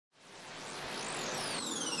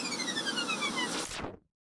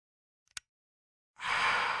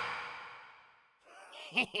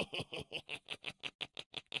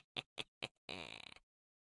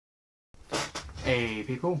Hey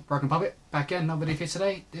people, Broken Puppet, back again, another video for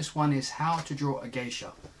today. This one is how to draw a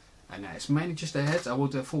geisha. And it's mainly just their heads. I will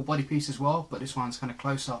do a full body piece as well, but this one's kind of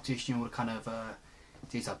close up, teaching you all the kind of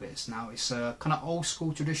detail bits. Now it's kind of old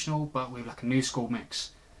school traditional, but with like a new school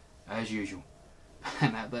mix, as usual.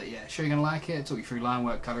 But yeah, sure you're going to like it. Talk you through line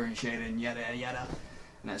work, colouring, shading, yada yada.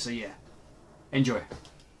 And so yeah, enjoy.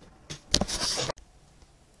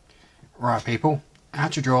 Right people, how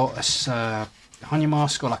to draw a Hannya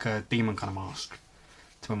Mask, or like a demon kind of mask,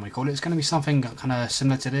 to when we call it. It's going to be something kind of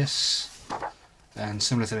similar to this and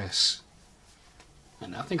similar to this.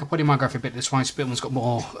 And I think I probably might go for a bit this one. This one's got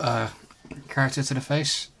more character to the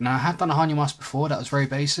face. Now I have done a Hannya Mask before, that was very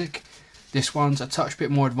basic. This one's a touch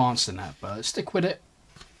bit more advanced than that, but stick with it.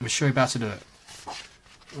 I'm going to show you how to do it.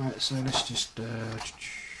 Right, so let's just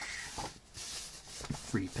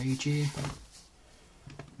free page here.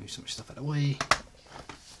 Move some stuff out of the way.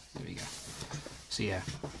 There we go. So yeah,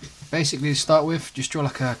 basically to start with, just draw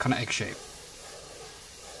like a kind of egg shape.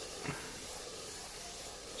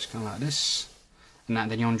 Just kind of like this. And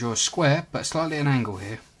then you want to draw a square, but slightly at an angle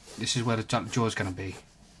here. This is where the jaw is going to be.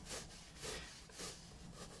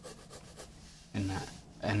 And that.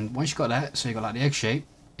 And once you've got that, so you've got like the egg shape,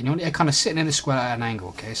 and you want the egg kind of sitting in the square at an angle,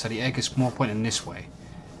 okay? So the egg is more pointing this way.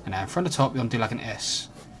 And now from the top, you want to do like an S.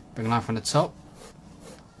 Bring a line from the top,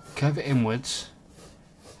 curve it inwards,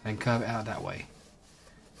 and curve it out that way.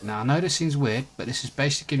 Now I know this seems weird, but this is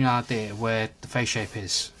basically giving you an idea of where the face shape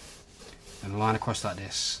is. And line across like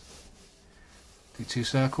this. Do two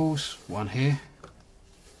circles, one here,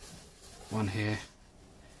 and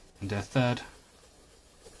do a third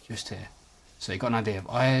just here. So you've got an idea of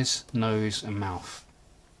eyes, nose and mouth.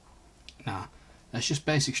 Now that's just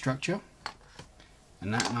basic structure.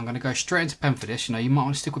 And I'm going to go straight into pen for this. You know, you might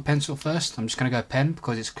want to stick with pencil first. I'm just going to go pen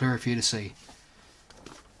because it's clearer for you to see.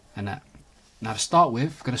 And that. Now to start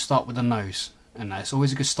with, we're going to start with the nose. And that's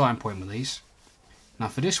always a good starting point with these. Now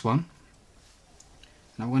for this one,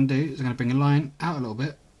 now what I'm going to do is I'm going to bring a line out a little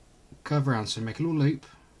bit, curve around, so make a little loop,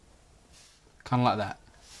 kind of like that.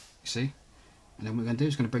 You see? And then what we're going to do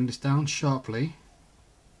is going to bring this down sharply,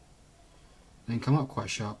 then come up quite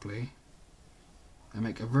sharply, and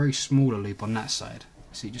make a very smaller loop on that side.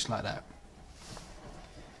 See, just like that.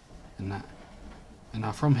 And that. And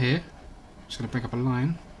now from here, I'm just going to bring up a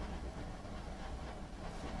line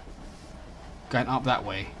going up that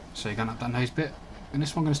way. So you're going up that nose bit. And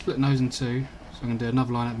this one I'm going to split the nose in two. So I'm going to do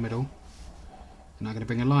another line at the middle. And I'm going to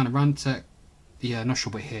bring a line around the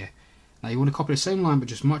nostril bit here. Now you want to copy the same line but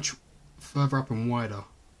just much further up and wider.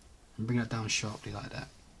 And bring that down sharply like that.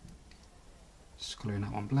 Just colouring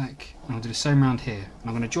that one black. And I'll do the same around here. And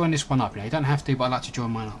I'm going to join this one up. You don't have to, but I like to join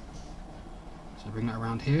mine up. So bring that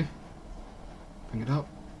around here. Bring it up.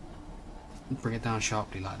 And bring it down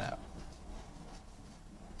sharply like that.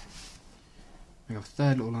 Bring up a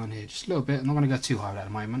third little line here. Just a little bit. I'm not going to go too high at the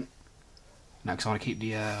moment. Now because I want to keep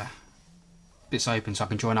the bits open so I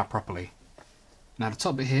can join up properly. Now the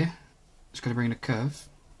top bit here, just going to bring the curve.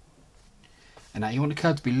 And now you want the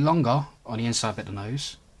curve to be longer on the inside bit of the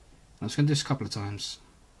nose. I'm just going to do this a couple of times.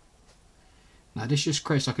 Now this just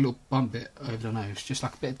creates like a little bump bit over the nose, just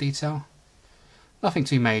like a bit of detail. Nothing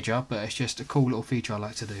too major, but it's just a cool little feature I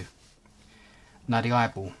like to do. Now the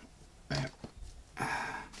eyeball.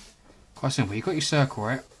 Quite simple, you've got your circle,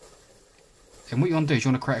 right? And what you want to do is you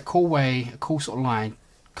want to create a cool way, a cool sort of line,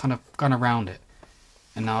 kind of going around it.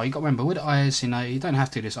 And now you've got to remember, with the eyes, you know, you don't have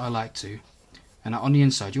to do this, I like to. And on the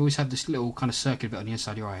inside, you always have this little kind of circular bit on the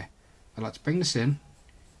inside of your eye. I like to bring this in,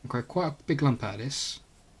 and create quite a big lump out of this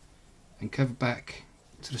and curve it back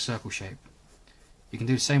to the circle shape. You can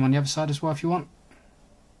do the same on the other side as well if you want.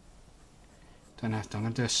 Don't have to. I'm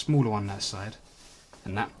going to do a smaller one on that side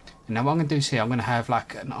and that. And now what I'm going to do is here I'm going to have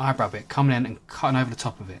like an eyebrow bit coming in and cutting over the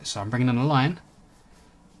top of it. So I'm bringing in a line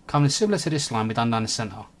coming similar to this line we've done down the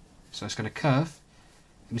centre. So it's going to curve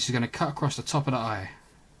and this is going to cut across the top of the eye.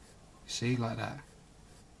 See, like that.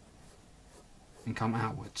 And come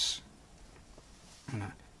outwards. And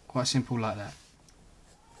that. Quite simple like that.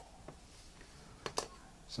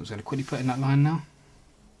 So I'm just going to quickly put in that line now.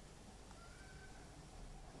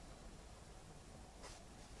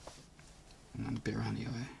 And then a bit around the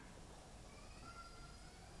eye.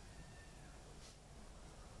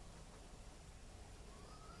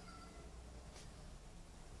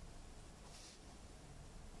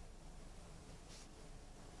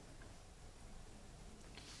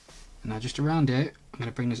 And now just around it, I'm going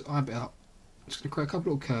to bring this eye bit up. I'm just going to create a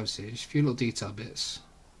couple little curves here, just a few little detail bits.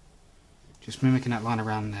 Just mimicking that line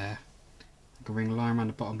around there. I can bring a line around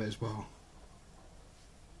the bottom bit as well.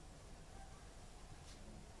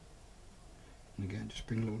 And again, just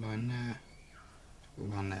bring a little line there, a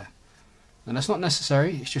little line there. And that's not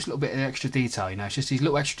necessary, it's just a little bit of extra detail, you know, it's just these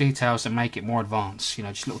little extra details that make it more advanced, you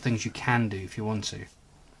know, just little things you can do if you want to.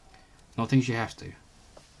 Not things you have to.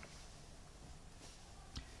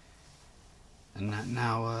 And that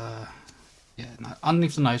now, yeah, now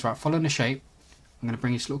underneath the nose, right, following the shape, I'm going to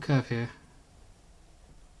bring this little curve here,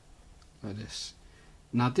 like this.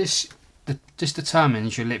 Now this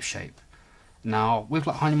determines your lip shape. Now with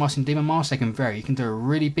like Hannya Mask and Demon Mask, they can vary. You can do a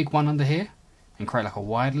really big one under here and create like a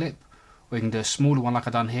wide lip, or you can do a smaller one like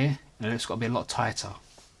I've done here, and it's got to be a lot tighter.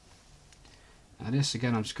 Now this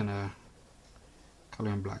again, I'm just going to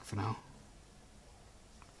colour in black for now,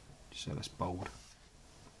 just so that's bold.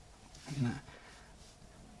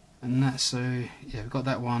 And that's so yeah, we've got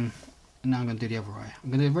that one. And now I'm going to do the other eye.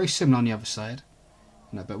 I'm going to do it very similar on the other side.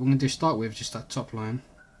 No, but we're going to start with just that top line.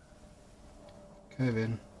 Curve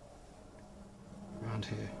in. Around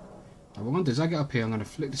here. Now what I'm going to do is, as I get up here, I'm going to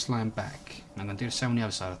flick this line back. And I'm going to do the same on the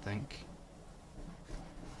other side, I think.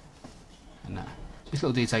 And that. Just a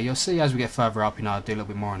little detail. You'll see as we get further up, you know, I'll do a little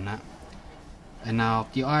bit more on that. And now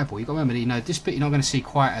the eyeball. You've got to remember that, you know, this bit you're not going to see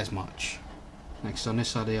quite as much. Next on this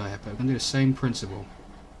side of the eye. But we're going to do the same principle.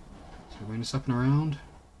 So bring this up and around.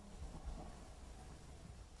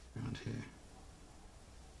 Around here.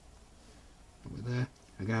 Over there.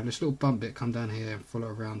 I'm going to have this little bump bit come down here and follow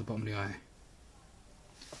around the bottom of the eye.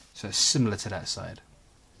 So it's similar to that side.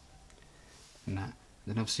 And that.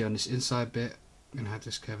 Then obviously on this inside bit, I'm going to have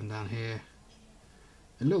this curving down here.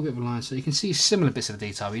 A little bit of a line, so you can see similar bits of the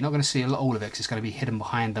detail, but you're not going to see all of it because it's going to be hidden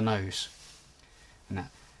behind the nose. And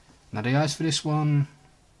that. Now the eyes for this one,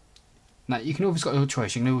 now you can always got a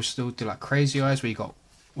choice. You can always still do like crazy eyes where you got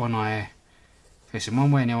one eye facing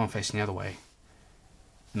one way and the other one facing the other way.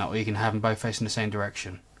 Now, or you can have them both facing the same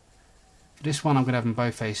direction. For this one, I'm going to have them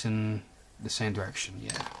both facing the same direction,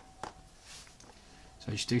 yeah.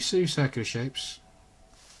 So just do two circular shapes.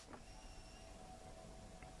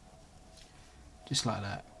 Just like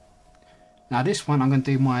that. Now this one, I'm going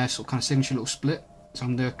to do my sort of kind of signature little split. So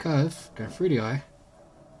I'm going to do a curve going through the eye,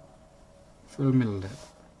 through the middle of it,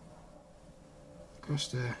 across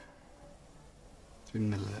there, through the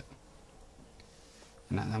middle of it.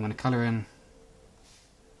 And that, I'm going to colour in.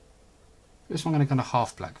 This one I'm going to kind of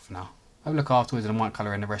half black for now. Have a look afterwards and I might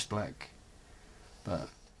colour in the rest black. But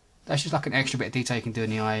that's just like an extra bit of detail you can do in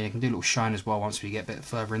the eye. You can do a little shine as well once we get a bit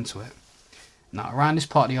further into it. Now around this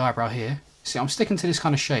part of the eyebrow here, see I'm sticking to this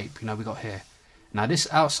kind of shape, you know, we got here. Now this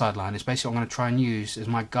outside line is basically what I'm going to try and use as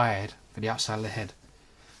my guide for the outside of the head.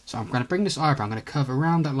 So I'm going to bring this eyebrow, I'm going to curve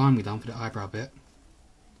around that line we done for the eyebrow bit.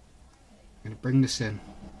 I'm going to bring this in.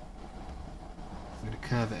 I'm going to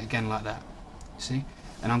curve it again like that. See?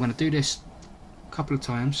 And I'm going to do this a couple of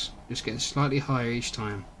times, just getting slightly higher each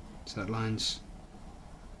time. So that line's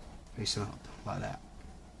facing up like that.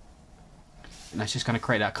 And that's just going to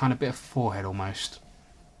create that kind of bit of forehead almost.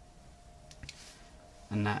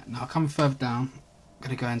 And that. Now coming further down, I'm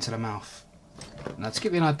going to go into the mouth. Now to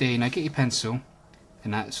give you an idea, you know, get your pencil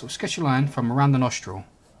and that sort of sketch a line from around the nostril.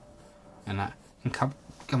 And that. And come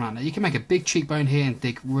out. Now you can make a big cheekbone here and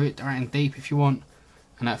dig right in deep if you want.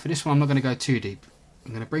 And that, for this one I'm not going to go too deep.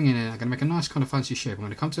 I'm going to bring it in, I'm going to make a nice kind of fancy shape. I'm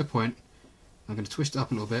going to come to a point, I'm going to twist it up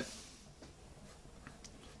a little bit.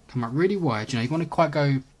 Come out really wide, you know, you want to quite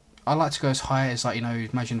go, I like to go as high as, like, you know,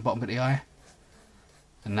 imagine the bottom of the eye.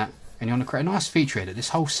 And that, and you want to create a nice feature in it. This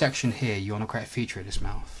whole section here, you want to create a feature in this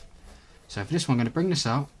mouth. So for this one I'm going to bring this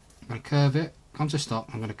out, I'm going to curve it, come to a stop,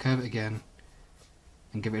 I'm going to curve it again,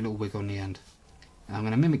 and give it a little wiggle on the end. And I'm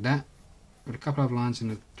going to mimic that with a couple of lines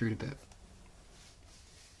through the bit.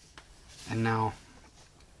 And now,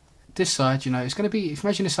 this side, you know, it's going to be, if you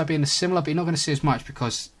imagine this side being similar, but you're not going to see as much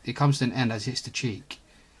because it comes to an end as it hits the cheek.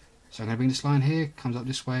 So I'm going to bring this line here, comes up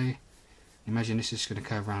this way. Imagine this is going to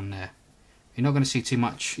curve around there. You're not going to see too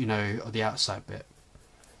much, you know, of the outside bit.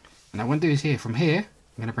 And what I'm going to do is here, from here,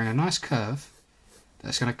 I'm going to bring a nice curve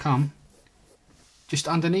that's going to come just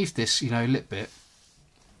underneath this, you know, lip bit,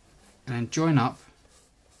 and then join up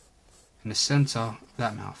in the centre of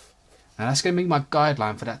that mouth. Now that's going to be my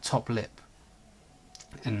guideline for that top lip.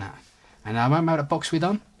 And that. And now remember that box we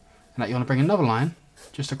done? And that you want to bring another line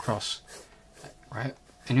just across. Right?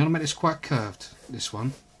 And you want to make this quite curved, this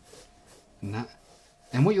one. And that.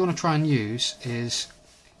 And what you want to try and use is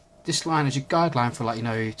this line as your guideline for, like, you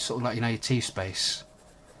know, sort of like, you know, your teeth space.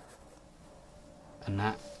 And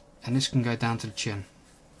that. And this can go down to the chin.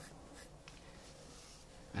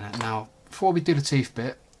 And that. Now, before we do the teeth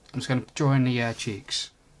bit, I'm just going to draw in the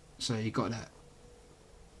cheeks. So you got that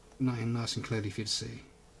nice and clearly for you to see.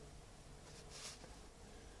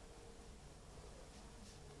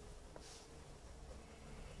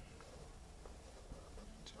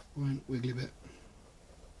 point, wiggly bit.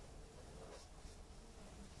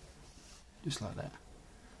 Just like that.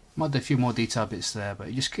 Might do a few more detail bits there, but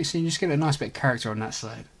you just get a nice bit of character on that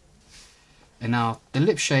side. And now the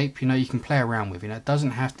lip shape, you know, you can play around with. You know, it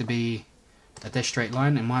doesn't have to be a dead straight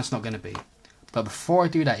line, and mine's not going to be. But before I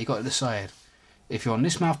do that, you got to decide if you want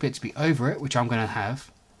this mouth bit to be over it, which I'm going to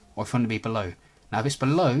have, or if you want it to be below. Now, if it's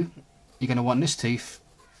below, you're going to want this tooth,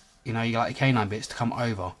 you know, you like the canine bits to come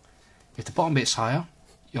over. If the bottom bit's higher,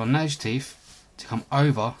 your nose teeth to come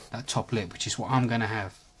over that top lip, which is what I'm going to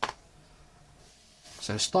have.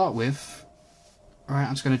 So to start with, alright,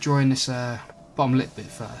 I'm just going to draw in this bottom lip bit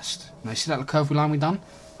first. Now you see that little curved line we done?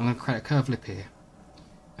 I'm going to create a curved lip here.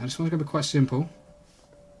 Now this one's going to be quite simple.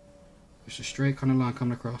 Just a straight kind of line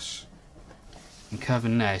coming across and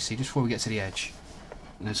curving there, see, just before we get to the edge.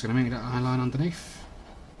 And then it's going to make that eye line underneath.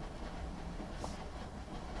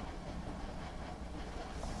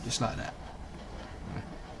 Just like that.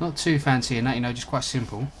 Not too fancy in that, you know, just quite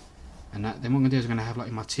simple. And that, then what I'm going to do is I'm going to have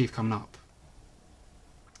like my teeth coming up.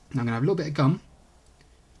 Now I'm going to have a little bit of gum,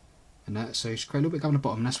 and that, so just create a little bit of gum on the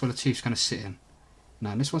bottom, and that's where the teeth's going to sit in.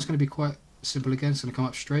 Now this one's going to be quite simple again, it's going to come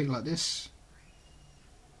up straight like this,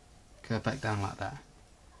 curve back down like that.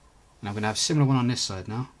 And I'm going to have a similar one on this side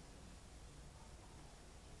now.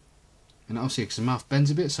 And obviously because the mouth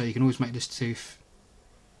bends a bit, so you can always make this tooth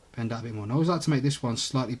bend out a bit more. And I always like to make this one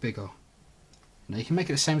slightly bigger. Now you can make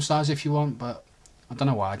it the same size if you want, but I don't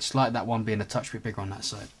know why, I just like that one being a touch bit bigger on that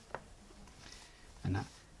side. And that.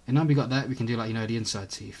 And now we got that, we can do like, you know, the inside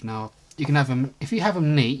teeth. Now you can have them, if you have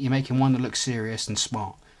them neat, you're making one that looks serious and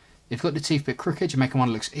smart. If you've got the teeth a bit crooked, you're making one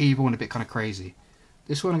that looks evil and a bit kind of crazy.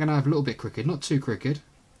 This one I'm going to have a little bit crooked, not too crooked.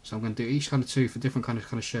 So I'm going to do each kind of tooth a different kind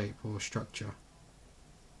of shape or structure.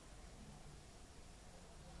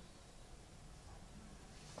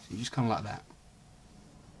 So you just kind of like that.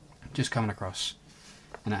 Just coming across.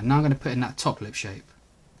 And now I'm going to put in that top lip shape.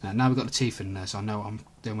 Now we've got the teeth in there, so I know what I'm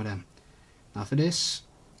doing with them. Now for this,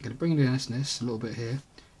 I'm going to bring in this a little bit here.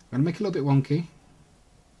 I'm going to make it a little bit wonky.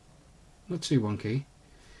 Not too wonky.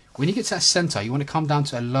 When you get to that centre, you want to come down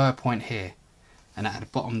to a lower point here. And at the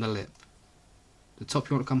bottom of the lip. The top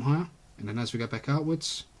you want to come higher. And then as we go back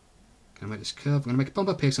outwards, I'm going to make this curve. I'm going to make a bump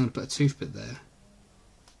up here, so I'm going to put a tooth bit there.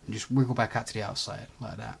 And just wiggle back out to the outside,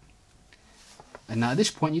 like that. And now at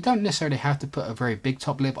this point, you don't necessarily have to put a very big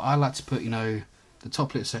top lip. I like to put, you know, the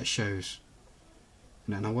top lip so it shows.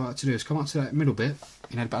 And now what I like to do is come up to that middle bit,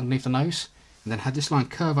 you know, underneath the nose, and then have this line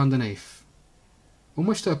curve underneath,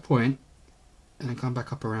 almost to a point, and then come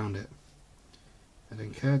back up around it, and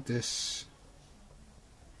then curve this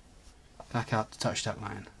back out to touch that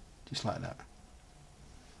line, just like that.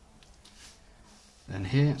 Then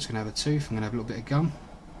here it's going to have a tooth. I'm going to have a little bit of gum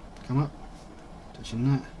come up,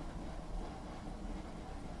 touching that.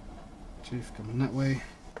 Tooth coming that way.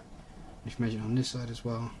 If you measure it on this side as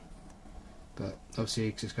well. But obviously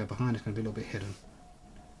because it's going behind, it's going to be a little bit hidden.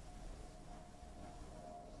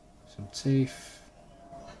 Some teeth.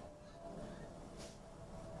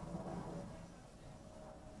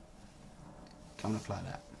 Coming up like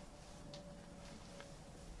that.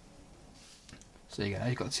 So there you go,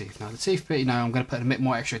 you've got the teeth. Now the teeth bit, you know, I'm going to put a bit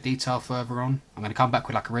more extra detail further on. I'm going to come back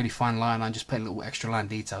with like a really fine line and just put a little extra line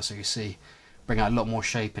detail so you see, bring out a lot more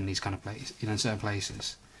shape in these kind of places, you know, in certain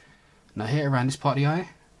places. Now here around this part of the eye,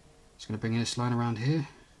 just going to bring in this line around here.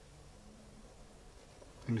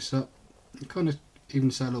 Bring this up, and kind of even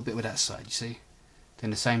this out a little bit with that side, you see.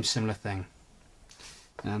 Doing the same similar thing.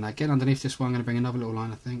 And again underneath this one, I'm going to bring another little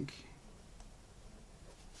line, I think.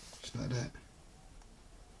 Just like that.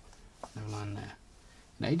 Another line there.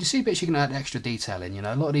 Now you just see bits you can add extra detail in, you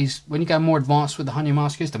know. A lot of these, when you go more advanced with the Hannya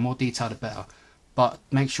Mask, the more detailed the better. But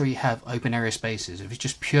make sure you have open area spaces. If it's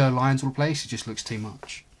just pure lines all the place, it just looks too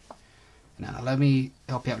much. Now let me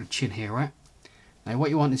help you out with the chin here, right? Now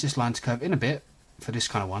what you want is this line to curve in a bit for this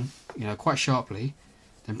kind of one, you know, quite sharply.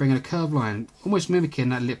 Then bring in a curved line, almost mimicking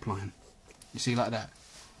that lip line. You see, like that.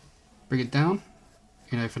 Bring it down,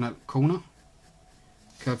 you know, from that corner.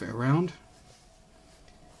 Curve it around.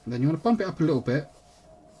 And then you want to bump it up a little bit.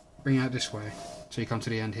 Bring it out this way, so you come to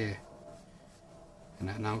the end here.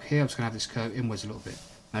 And now here I'm just going to have this curve inwards a little bit.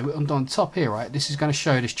 Now on top here, right, this is going to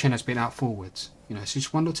show this chin has been out forwards. You know, it's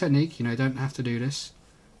just one little technique, you know, you don't have to do this.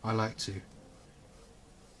 I like to.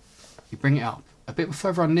 You bring it up a bit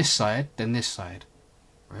further on this side than this side,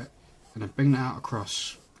 right? And then bring that out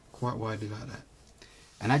across quite widely like that.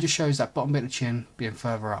 And that just shows that bottom bit of the chin being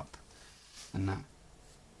further up. And that.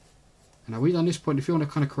 And now we done this point, if you want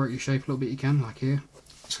to kind of correct your shape a little bit, you can, like here.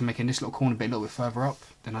 Just making this little corner bit a little bit further up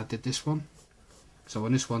than I did this one. So I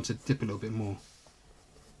want this one to dip a little bit more.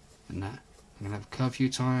 And that. I'm going to have a curve a few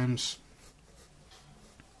times.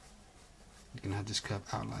 you're going to have this curve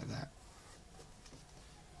out like that.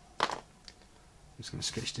 I'm just going to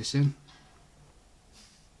sketch this in.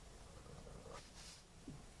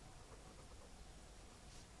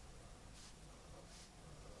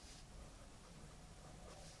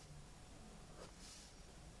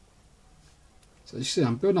 So you see,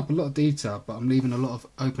 I'm building up a lot of detail, but I'm leaving a lot of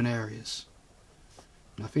open areas.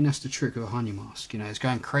 And I think that's the trick of a Hannya mask. You know, it's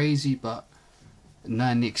going crazy, but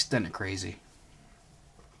not in the extent of crazy.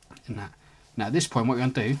 And that. Now at this point, what we're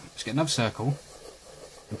going to do is get another circle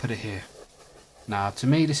and put it here. Now to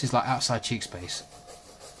me, this is like outside cheek space.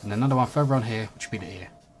 And another one further on here, which would be the ear.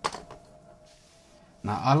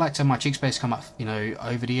 Now I like to have my cheek space come up, you know,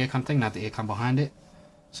 over the ear kind of thing, and have the ear come behind it.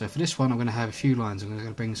 So for this one, I'm going to have a few lines. I'm going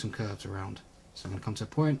to bring some curves around. So I'm going to come to a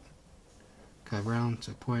point, curve around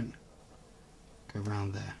to a point, go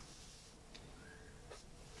around there.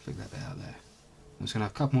 Flick that bit out there. I'm just going to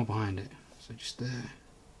have a couple more behind it. So just there,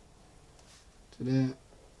 to there,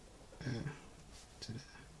 to there.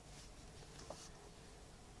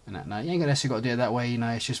 And that, now you ain't necessarily got to do it that way, you know,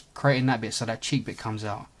 it's just creating that bit so that cheek bit comes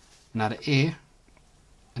out. Now the ear,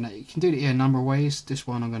 and you can do the ear a number of ways. This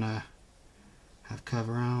one I'm going to have curve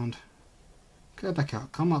around. Curve back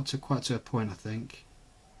out, come up to quite to a point, I think.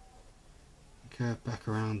 Curve back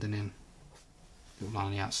around and in. Little line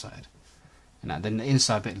on the outside. And then the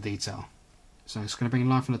inside bit of detail. So I'm just going to bring a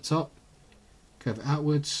line from the top, curve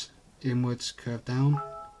outwards, inwards, curve down,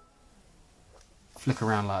 flick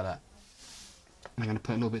around like that. And I'm going to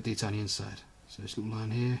put a little bit of detail on the inside. So this little line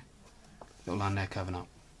here, little line there curving up.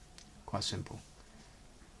 Quite simple.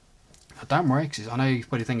 Now don't worry, because I know you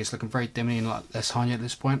probably think it's looking very dimly and like less Hannya at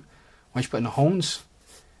this point. Once you put in the horns,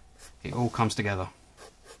 it all comes together.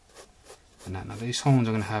 And that, now these horns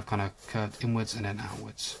are going to have kind of curved inwards and then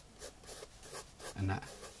outwards. And that.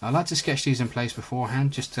 Now, I like to sketch these in place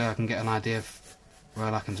beforehand, just so I can get an idea of where I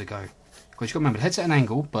like them to go. Because you've got to remember, the head's at an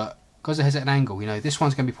angle, but because the head's at an angle, you know, this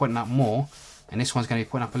one's going to be pointing up more, and this one's going to be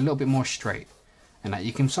pointing up a little bit more straight. And that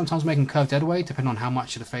you can sometimes make them curved the other way, depending on how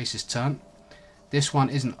much of the face is turned. This one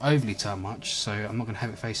isn't overly turned much, so I'm not going to have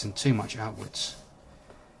it facing too much outwards.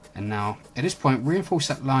 And now, at this point, reinforce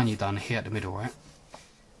that line you've done here at the middle, right?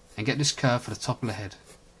 And get this curve for the top of the head.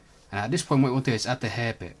 And at this point, what we'll do is add the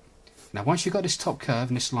hair bit. Now, once you've got this top curve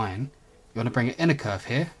and this line, you want to bring an inner curve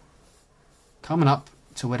here, coming up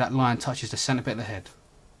to where that line touches the centre bit of the head,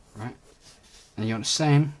 right? And you want the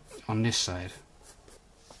same on this side.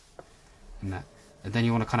 And that. And then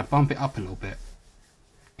you want to kind of bump it up a little bit.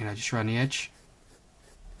 You know, just around the edge.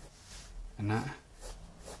 And that.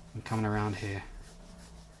 And coming around here.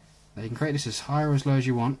 Now you can create this as high or as low as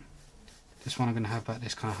you want. This one I'm going to have about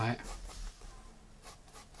this kind of height.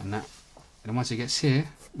 And that. And then once it gets here,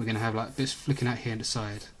 we're going to have like bits flicking out here on the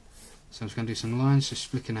side. So I'm just going to do some lines just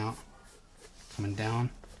flicking out, coming down.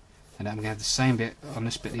 And then I'm going to have the same bit on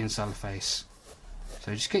this bit, the inside of the face.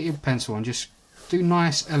 So just get your pencil and just do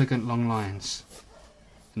nice, elegant, long lines.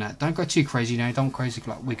 And that, don't go too crazy, you know, don't go crazy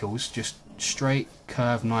like wiggles, just straight,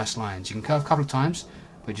 curved, nice lines. You can curve a couple of times,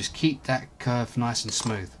 but just keep that curve nice and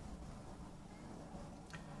smooth.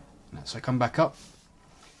 So come back up,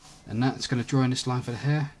 and that's going to draw in this line for the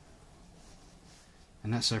hair,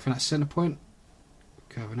 and that's so from that centre point,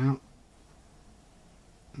 curving out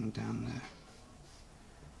and down there,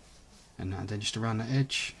 and then just around the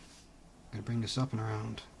edge, I'm going to bring this up and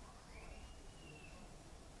around,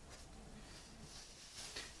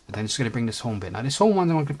 and then just going to bring this horn bit. Now this horn one,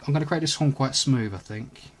 I'm going to create this horn quite smooth, I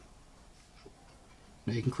think.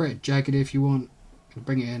 Now you can create it jagged if you want,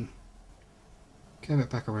 bring it in. Curve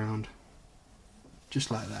it back around,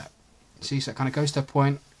 just like that. See, so it kind of goes to a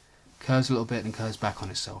point, curves a little bit, and curves back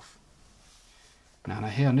on itself. Now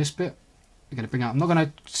here on this bit, we're going to bring out, I'm not going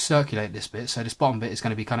to circulate this bit, so this bottom bit is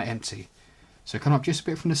going to be kind of empty. So come up just a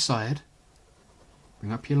bit from the side,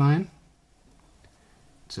 bring up your line,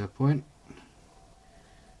 to a point,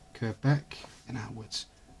 curve back and outwards.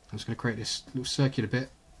 I'm just going to create this little circular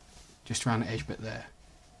bit, just around the edge bit there.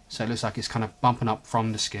 So it looks like it's kind of bumping up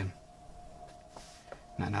from the skin.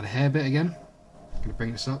 Now the hair bit again, I'm going to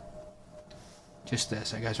bring this up, just there,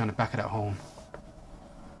 so it goes around the back of that horn.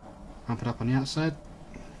 Ramp it up on the outside.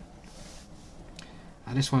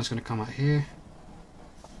 Now this one's going to come out here,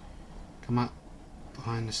 come up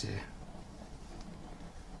behind this ear,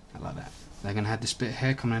 like that. They're going to have this bit of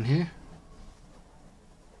hair coming in here,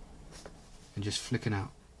 and just flicking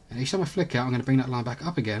out. And each time I flick out, I'm going to bring that line back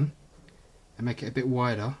up again, and make it a bit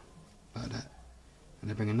wider, like that. And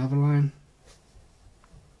then bring another line,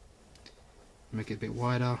 make it a bit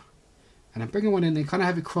wider, and then bring one in and kind of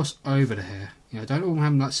have it cross over the hair. You know, don't all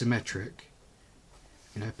have them like symmetric.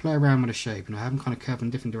 You know, play around with the shape. You know, have them kind of curve in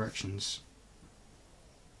different directions.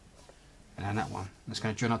 and then that one. It's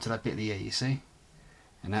going to join up to that bit of the ear, you see?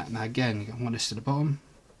 And that, now again, you want this to the bottom.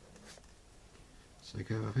 So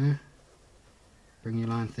go up here, bring your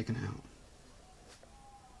line, thicken it out.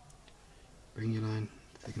 Bring your line,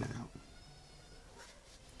 thicken it out.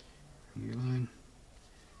 Bring your line,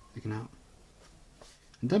 thicken out.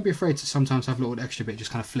 And don't be afraid to sometimes have a little extra bit just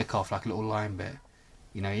kind of flick off, like a little line bit.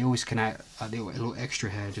 You know, you always can have a little extra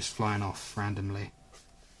hair just flying off randomly.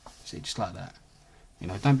 See, just like that. You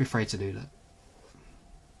know, don't be afraid to do that.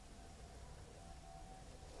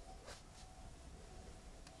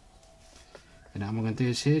 And now what I'm going to do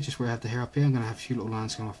is here, just where I have the hair up here, I'm going to have a few little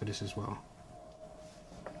lines come off of this as well.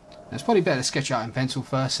 Now, it's probably better to sketch out in pencil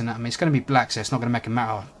first, and that, I mean, it's going to be black, so it's not going to make a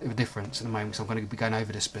matter of a difference at the moment, because I'm going to be going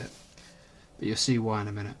over this bit. But you'll see why in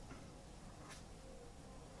a minute.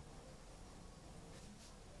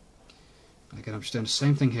 And again, I'm just doing the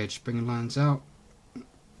same thing here, just bringing lines out,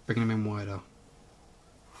 bringing them in wider.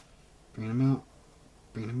 Bringing them out,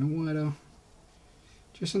 bringing them in wider.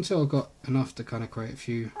 Just until I've got enough to kind of create a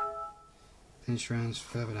few thin strands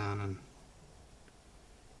further down. And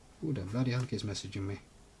ooh, the bloody hell is messaging me.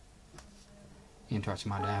 He interrupted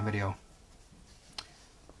my damn video.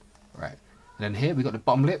 Right, and then here we got the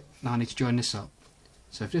bottom lip. Now I need to join this up.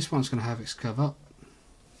 So if this one's going to have its curve up,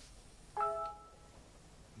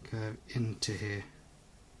 curve into here,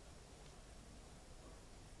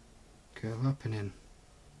 curve up and in,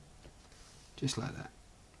 just like that.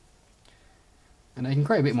 And I can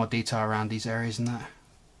create a bit more detail around these areas and that.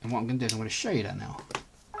 And what I'm going to do is I'm going to show you that now.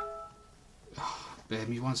 Oh, bear with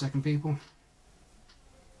me 1 second, people.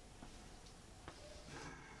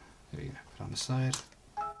 There we go, put it on the side.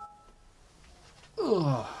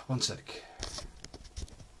 Oh, 1 sec.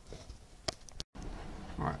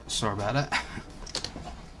 Alright, sorry about that.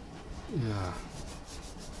 Yeah.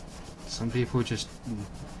 Some people just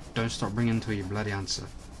don't stop ringing until you bloody answer.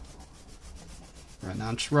 Right, now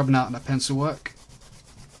I'm just rubbing out that pencil work.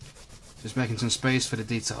 Just making some space for the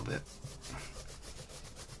detail bit.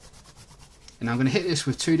 And I'm going to hit this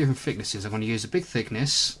with 2 different thicknesses. I'm going to use a big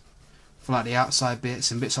thickness for like the outside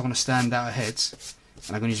bits and bits I want to stand out ahead.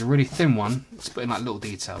 And I'm going to use a really thin one to put in like little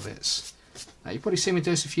detail bits. Now you've probably seen me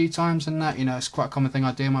do this a few times and that, you know, it's quite a common thing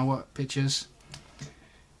I do in my work pictures.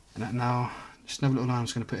 And that now, just another little line I'm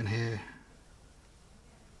just going to put in here.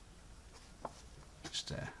 Just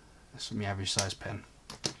there. That's from my average size pen.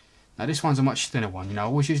 Now this one's a much thinner one. You know, I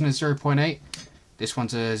was using a 0.8. This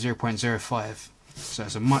one's a 0.05. So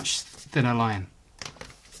it's a much thinner line.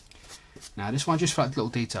 Now this one just for like little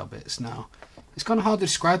detail bits. Now it's kind of hard to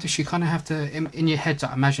describe this. You kind of have to in your head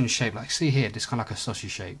to imagine the shape. Like see here, this kind of like a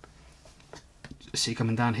sausage shape. See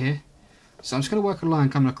coming down here. So I'm just going to work a line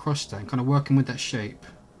coming across there and kind of working with that shape.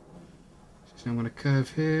 So I'm going to curve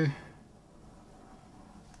here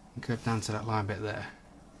and curve down to that line bit there.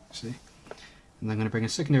 See? And then I'm going to bring a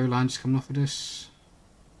secondary line just coming off of this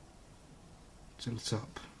to the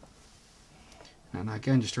top. And now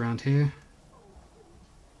again, just around here,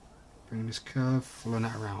 bring this curve, following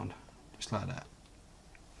that around, just like that.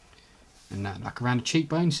 And that, like around the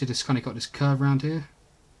cheekbone, see this kind of got this curve around here.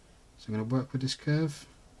 So I'm going to work with this curve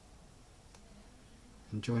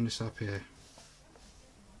and join this up here.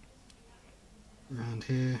 Around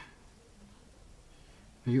here.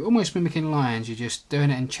 Now you're almost mimicking lines, you're just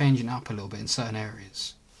doing it and changing it up a little bit in certain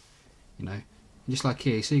areas. You know, just like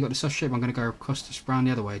here, so you got the soft shape, I'm going to go across this brown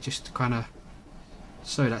the other way just to kind of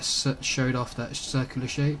so that showed off that circular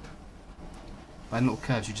shape. By little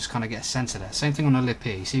curves you just kind of get a sense of that. Same thing on the lip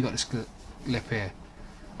here, you see you got this lip here.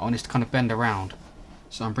 I want this to kind of bend around.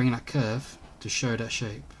 So I'm bringing that curve to show that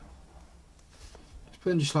shape. Just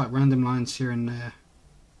putting just like random lines here and there.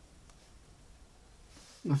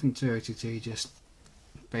 Nothing too OTT, just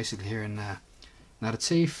basically here and there. Now the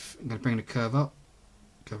teeth, I'm going to bring the curve up,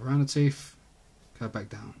 curve around the teeth, curve back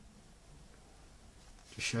down.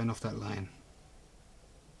 Just showing off that line.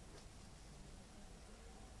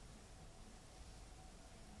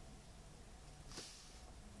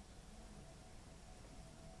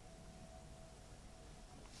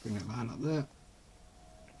 Bring that line up there,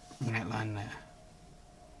 bring that line there.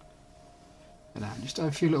 And that, just have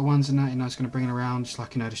a few little ones in that, you know, it's going to bring it around, just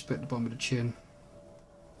like, you know, just split the bottom of the chin.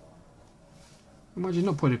 I might just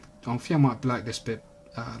not put it on, I think I might black this bit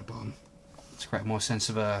out at the bottom to create more sense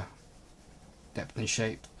of depth and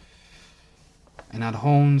shape. And now the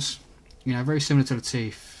horns, you know, very similar to the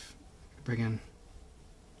teeth. Bring in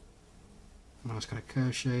a nice kind of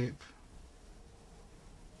curve shape,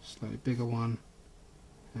 slightly bigger one.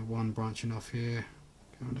 And one branching off here,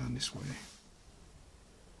 going down this way.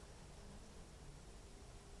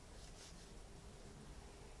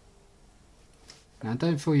 Now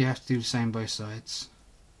don't feel you have to do the same both sides.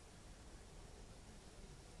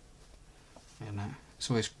 And it's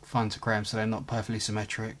always fun to create them so they're not perfectly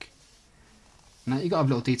symmetric. Now you got other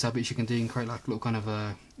little detail bits you can do. You can create like little kind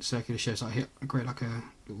of circular shapes, like here, create like a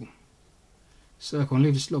little circle and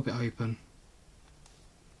leave this a little bit open.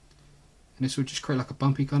 And this will just create like a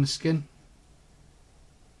bumpy kind of skin.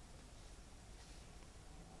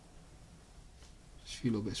 Just a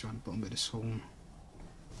few little bits around the bottom bit of this horn.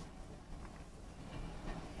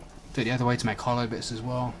 Do it the other way to make hollow bits as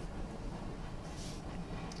well.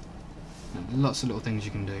 And lots of little things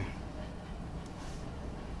you can do.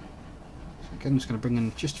 So again, I'm just going to bring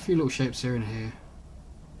in just a few little shapes here and here.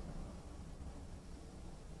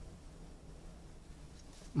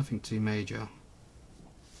 Nothing too major.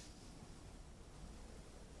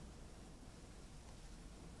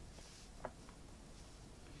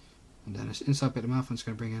 And then this inside bit of the mouth, I'm just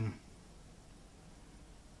going to bring in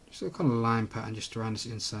just a kind of line pattern just around this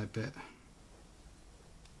inside bit.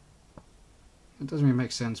 It doesn't really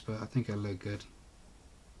make sense, but I think it'll look good.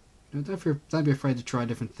 You know, don't be afraid to try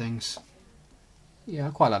different things. Yeah, I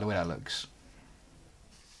quite like the way that looks.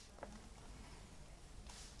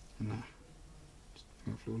 And just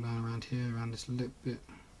a little line around here, around this lip bit.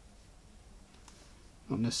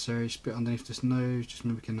 Not necessary, just a bit underneath this nose, just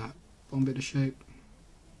mimicking that bottom bit of shape.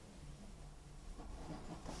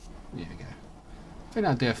 There we go. I think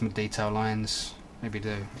I'll do it from the detail lines. Maybe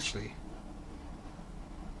do, actually.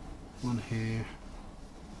 One here.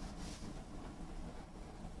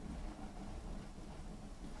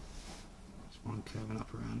 There's one curving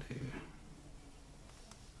up around here.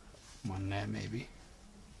 One there, maybe.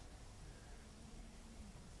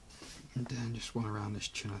 And then just one around this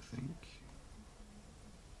chin, I think.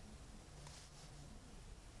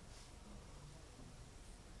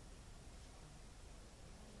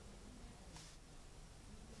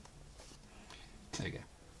 There we go.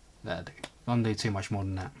 That'll do. Don't do too much more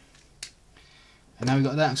than that. And now we've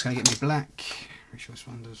got that, I'm just going to get me black. Make sure this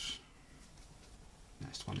one does.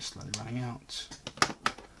 Next one is slightly running out.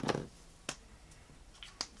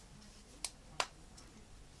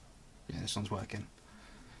 Yeah, this one's working.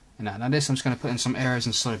 And now this I'm just going to put in some areas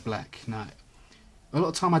in solid black. Now, a lot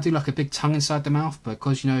of time I do like a big tongue inside the mouth, but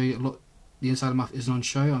because you know the inside of the mouth isn't on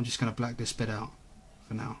show, I'm just going to black this bit out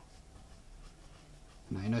for now.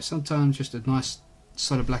 Now, you know, sometimes just a nice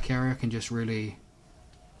solid black area can just really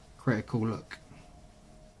create a cool look.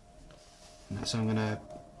 So I'm going to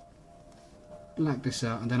black this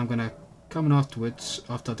out, and then I'm going to come in afterwards,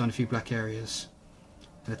 after I've done a few black areas,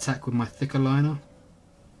 and attack with my thicker liner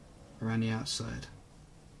around the outside.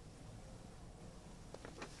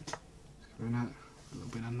 A little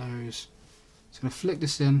bit of nose. Just going to flick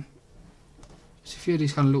this in. Just a few of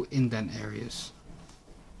these kind of little indent areas.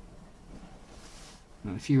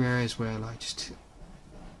 And a few areas where like just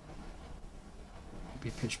be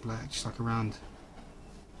pitch black, just like around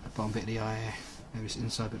the bottom bit of the eye, maybe this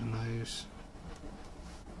inside bit of the nose.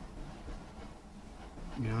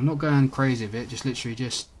 You know, I'm not going crazy with it, just literally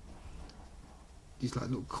just these like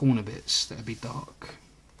little corner bits that'll be dark.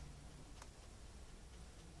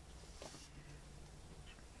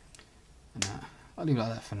 And I'll leave it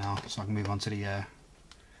like that for now, so I can move on to the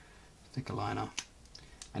thicker liner.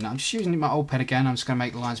 And I'm just using my old pen again. I'm just going to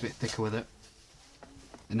make the lines a bit thicker with it.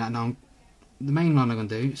 And now the main line I'm going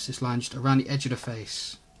to do is this line just around the edge of the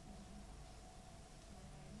face.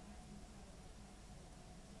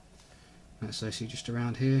 So see just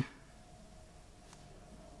around here,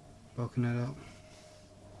 bulking that up.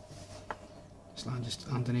 This line just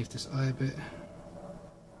underneath this eye a bit.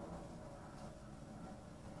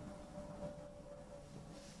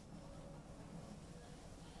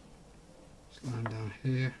 This line down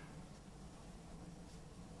here.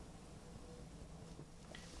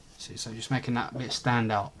 See, so just making that bit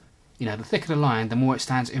stand out. You know, the thicker the line, the more it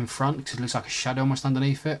stands in front, because it looks like a shadow almost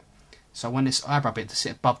underneath it. So I want this eyebrow bit to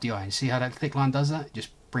sit above the eye. You see how that thick line does that? It just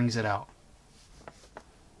brings it out.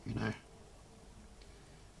 You know.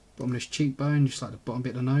 Bottom of this cheekbone, just like the bottom bit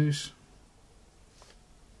of the nose.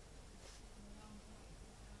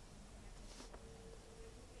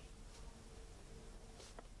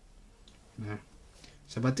 You know.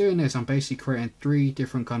 So by doing this, I'm basically creating 3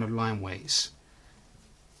 different kind of line weights.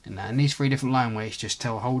 And these 3 different line weights just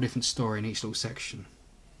tell a whole different story in each little section.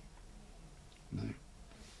 You know.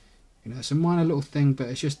 You know, it's a minor little thing, but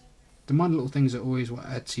it's just the minor little things are always what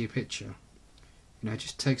add to your picture. You know, it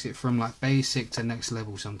just takes it from like basic to next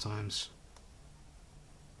level sometimes.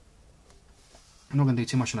 I'm not going to do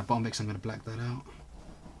too much on that bottom bit because I'm going to black that out.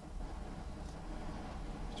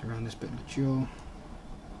 Just around this bit of the jaw.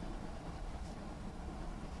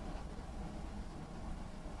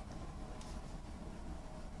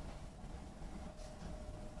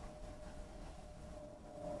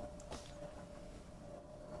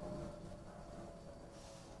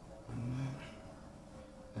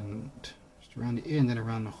 Just around the ear and then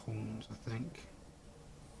around the horns, I think.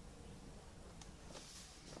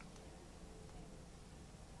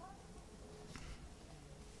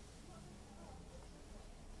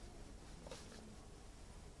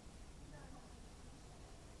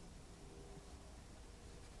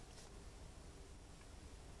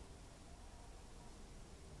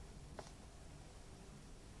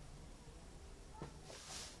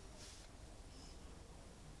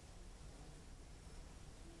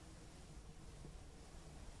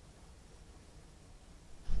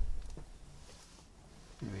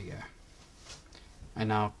 There we go. And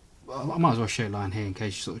now, I might as well show a line here in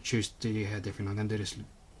case you sort of choose to do your hair different. I'm going to do this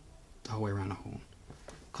the whole way around the horn.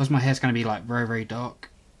 Because my hair's going to be like very, very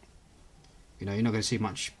dark, you know, you're not going to see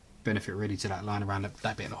much benefit really to that line around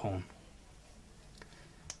that bit of the horn.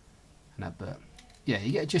 And that bit. Yeah,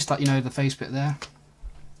 you get just like, you know, the face bit there.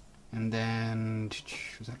 And then,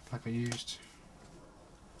 was that black I used?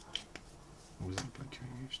 Or was that black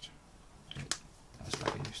I used? That was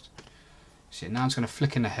black I used. So yeah, now I'm just going to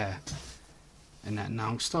flick in the hair. And that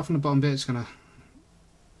now, start from the bottom bit, it's going to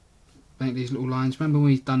make these little lines. Remember when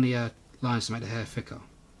we've done the lines to make the hair thicker?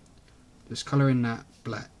 Just colour in that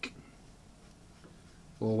black.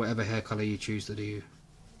 Or whatever hair colour you choose to do.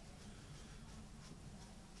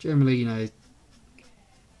 Generally, you know,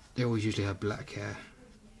 they always usually have black hair.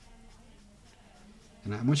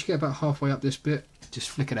 And once you get about halfway up this bit, just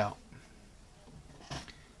flick it out.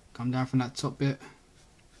 Come down from that top bit.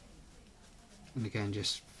 And again,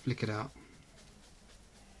 just flick it out.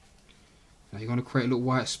 Now you're going to create a little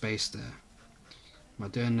white space there. By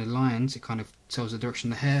doing the lines, it kind of tells the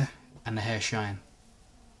direction of the hair and the hair shine.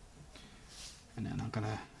 And then I'm going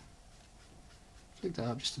to flick that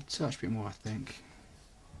up just a touch bit more, I think.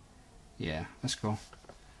 Yeah, that's cool.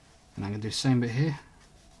 And I'm going to do the same bit here.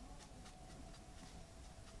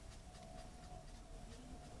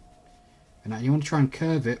 And now you want to try and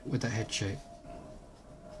curve it with that head shape.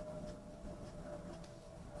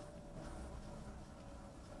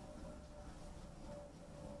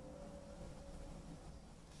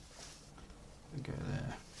 Go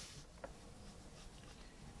there.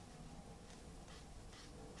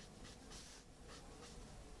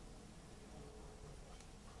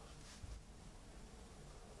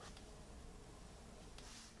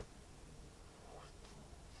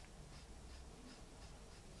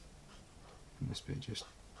 And this bit, just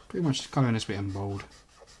pretty much colouring this bit in bold.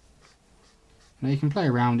 Now you can play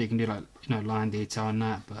around, you can do like, you know, line detail and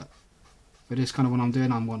that, but for this kind of what I'm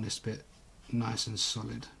doing, I want this bit nice and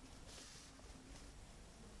solid.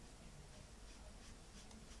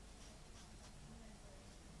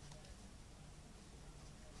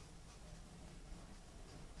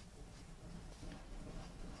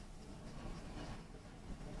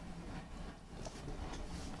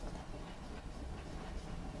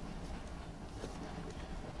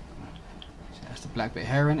 That's the black bit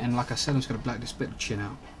hair in, and like I said, I'm just going to black this bit of chin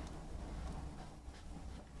out.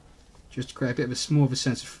 Just to create a bit of a more of a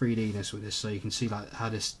sense of 3Dness with this, so you can see like how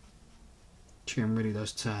this chin really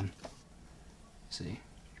does turn. See,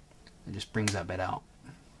 it just brings that bit out.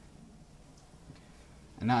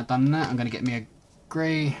 And now I've done that, I'm going to get me a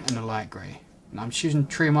grey and a light grey. Now I'm just using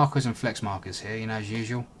trio markers and flex markers here, you know, as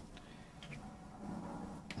usual.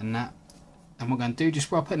 And that, and what I'm going to do,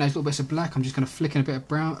 just while putting those little bits of black, I'm just going to flick in a bit of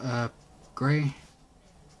brown, grey,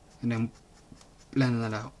 and then blend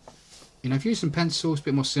that out. You know, if you use some pencils, a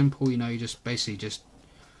bit more simple, you know, you just basically just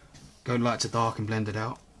go light to dark and blend it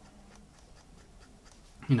out.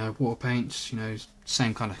 You know, water paints, you know,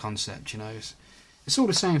 same kind of concept, you know. It's all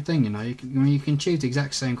the same thing, you know. You can achieve the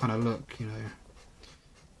exact same kind of look, you know.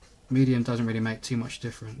 Medium doesn't really make too much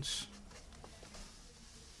difference.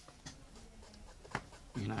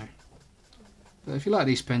 You know. But if you like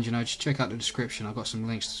these pens, you know, just check out the description. I've got some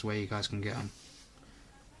links to where you guys can get them.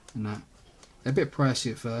 And that. They're a bit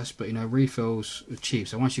pricey at first, but you know, refills are cheap.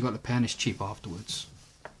 So once you've got the pen, it's cheap afterwards.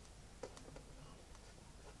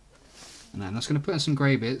 And then I'm just going to put in some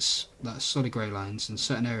grey bits, like solid grey lines, in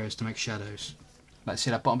certain areas to make shadows. Like,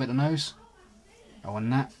 see that bottom bit of the nose? I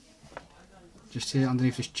want that. Just here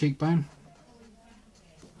underneath this cheekbone.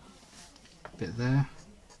 A bit there.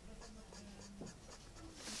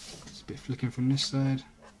 It's a bit flicking from this side.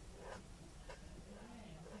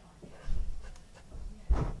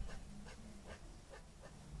 A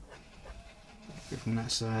bit from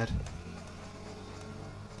that side.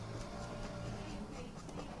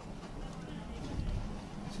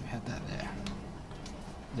 So we had that there.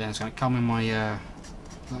 Then it's going to come in my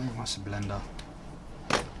what's the blender?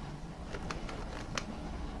 Yeah,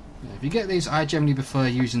 if you get these, I generally prefer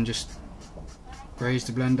using just greys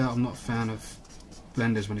to blend out. I'm not a fan of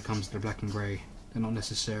blenders when it comes to the black and grey. They're not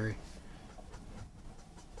necessary.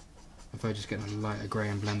 If I just get a lighter grey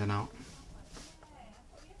and blending out.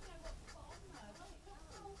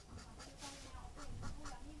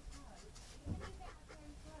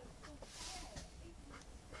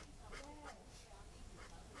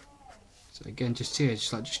 So again, just here,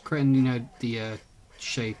 just creating, you know, the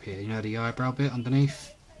shape here, you know, the eyebrow bit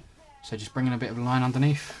underneath. So just bringing a bit of a line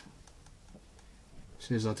underneath.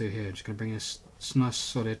 So as I'll do here, I'm just going to bring this nice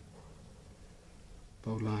solid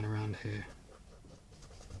bold line around here.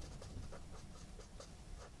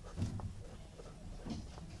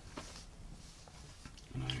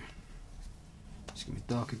 Just give me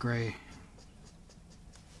darker grey.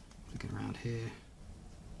 Looking around here.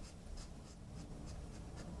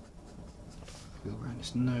 Feel around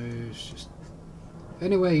his nose. Just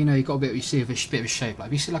anyway, you know, you got a bit. You see a bit of a shape. Like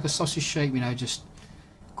if you see like a sausage shape, you know, just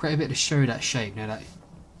create a bit to show that shape. You know, that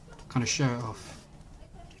kind of show it off.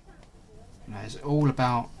 You know, it's all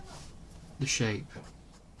about the shape.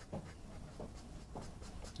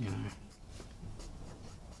 You know.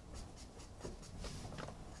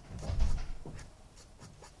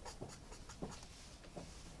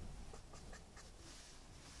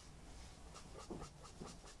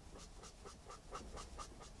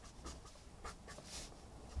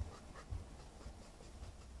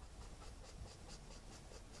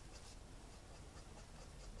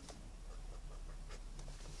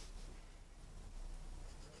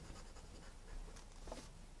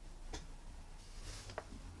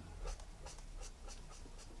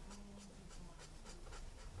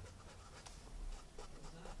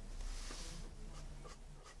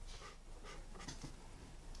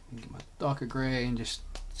 Get my darker grey and just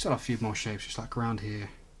set off a few more shapes, just like around here.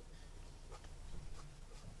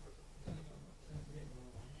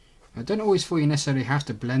 I don't always feel you necessarily have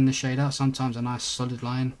to blend the shade out. Sometimes a nice solid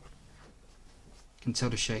line can tell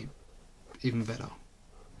the shape even better.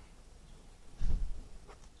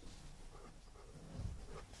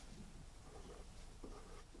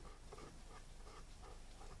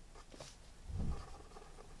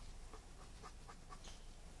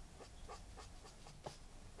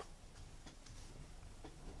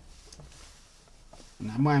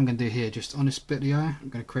 Now what I'm going to do here, just on this bit of the eye, I'm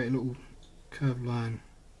going to create a little curved line,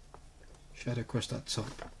 shadow across that top,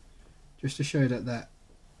 just to show that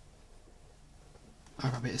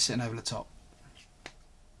eyebrow bit is sitting over the top.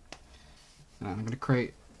 And I'm going to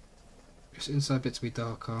create this inside bit to be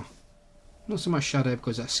darker, not so much shadow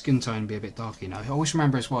because that skin tone be a bit darker. You know, always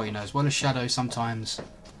remember as well, you know, as well as shadow, sometimes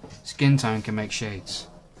skin tone can make shades.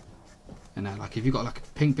 You know, like if you've got like a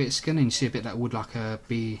pink bit of skin and you see a bit that would like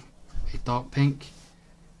be a dark pink.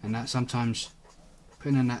 And that sometimes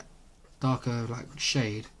putting in that darker like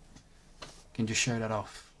shade can just show that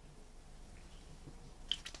off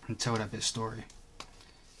and tell that bit of story.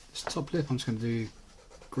 This top lip I'm just going to do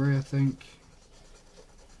grey, I think.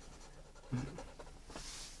 I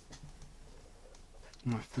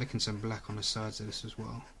might flick in some black on the sides of this as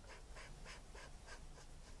well.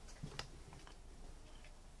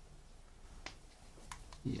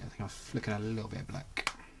 Yeah, I think I'll flick in a little bit of black.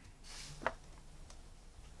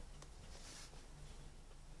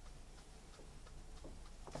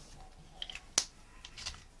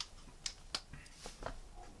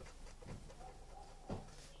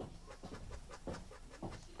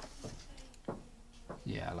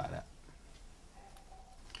 Yeah, I like that.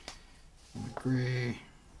 Grey.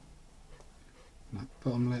 That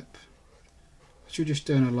bottom lip. So you're just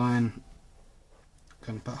doing a line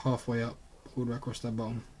kind of about halfway up, all the way across that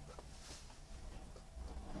bottom.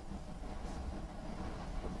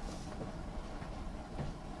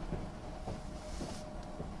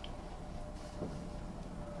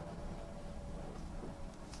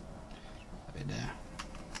 A bit there.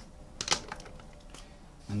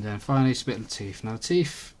 And then finally split the teeth. Now the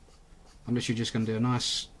teeth, I'm literally just going to do a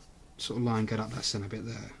nice sort of line, get up that centre bit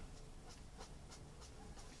there.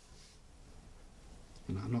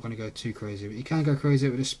 You know, I'm not going to go too crazy, but you can go crazy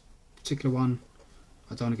with this particular one.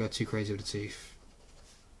 I don't want to go too crazy with the teeth.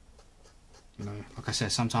 You know, like I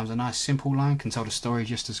said, sometimes a nice simple line can tell the story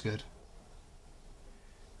just as good.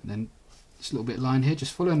 And then this little bit of line here,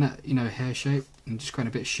 just following that, you know, hair shape and just creating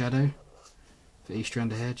a bit of shadow for each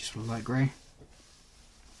strand of hair, just for light grey.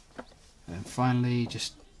 And finally,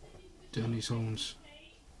 just doing these horns.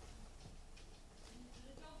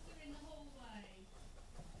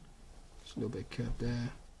 Just a little bit curved there.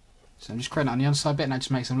 So I'm just creating it on the underside bit, and that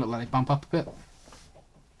just makes them look like they bump up a bit.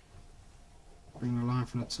 Bring the line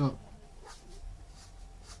from the top.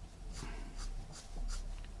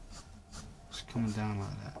 Just coming down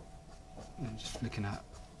like that. And just flicking out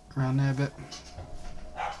around there a bit.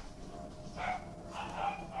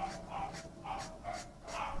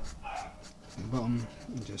 The bottom,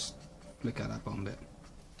 and just look at that bottom bit.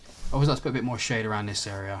 I always like to put a bit more shade around this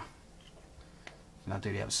area. And I'll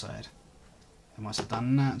do the other side. And once I've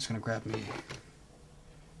done that, I'm just going to grab me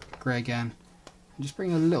grey again. And just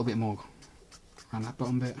bring a little bit more around that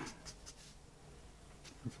bottom bit.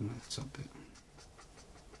 And from that top bit.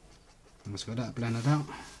 And once I've got that blended out.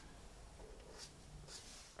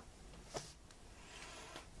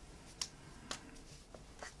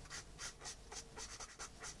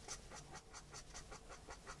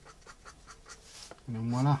 And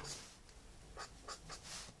then voila.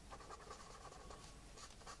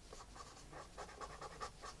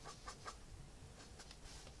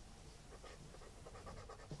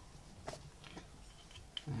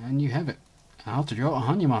 And you have it. How to draw a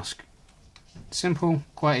Hannya Mask. Simple,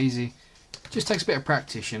 quite easy. Just takes a bit of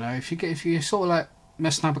practice, you know. If you sort of like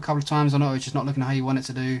messing up a couple of times on it, or it's just not looking how you want it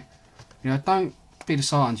to do, you know, don't be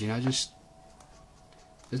disheartened, you know. Just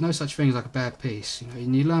there's no such thing as like a bad piece, you know.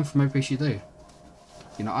 And you learn from every piece you do.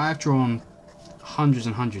 You know, I've drawn hundreds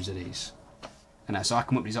and hundreds of these, and that's so I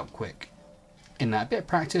can whip these up quick. In that bit of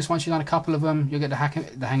practice, once you've done a couple of them, you'll get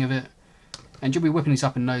the hang of it, and you'll be whipping these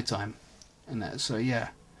up in no time. And that, so yeah.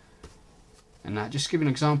 And that, just to give you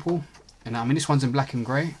an example, and I mean this one's in black and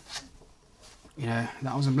grey. You know,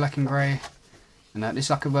 that one's in black and grey, and that this is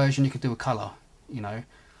like a version you could do a colour. You know,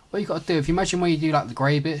 what you got to do, if you imagine where you do like the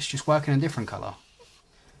grey bits, just work in a different colour.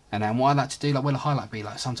 And then what I like to do, like where the highlight be,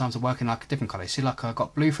 like sometimes I work in like a different colour. See, like I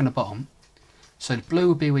got blue from the bottom, so the blue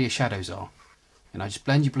will be where your shadows are. You know, just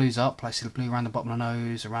blend your blues up, like see the blue around the bottom of the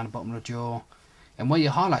nose, around the bottom of the jaw, and where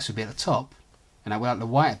your highlights will be at the top. And like the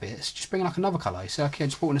white bits, just bring like another colour. You see, okay,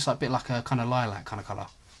 just brought in this like bit like a kind of lilac kind of colour,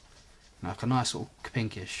 like a nice sort of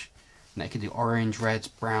pinkish. And you can do orange, reds,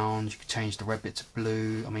 browns. You can change the red bit to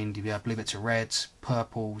blue. I mean, the blue bit to reds,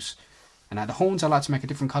 purples. And the horns I like to make a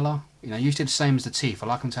different colour. You know, usually the same as the teeth. I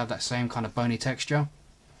like them to have that same kind of bony texture.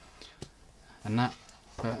 And that,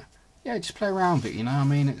 but yeah, just play around with it. You know, I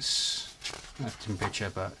mean, it's a different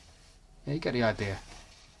picture, but yeah, you get the idea.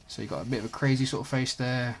 So you got a bit of a crazy sort of face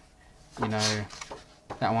there. You know,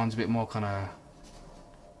 that one's a bit more kind of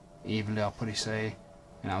evenly, I'll probably say,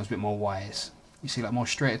 and that one's a bit more wise. You see, like more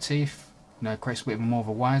straighter teeth, you know, creates a bit more of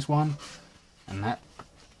a wise one, and that,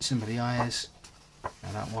 some of the eyes,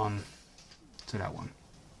 and that one to that one.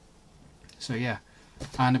 So yeah,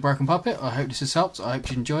 I'm the Broken Puppet. I hope this has helped. I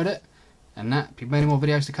hope you enjoyed it, and that, be many more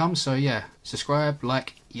videos to come. So yeah, subscribe,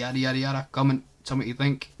 like, yada yada yada, comment, tell me what you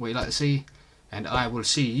think, what you'd like to see, and I will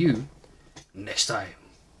see you next time.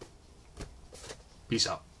 Peace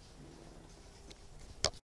out.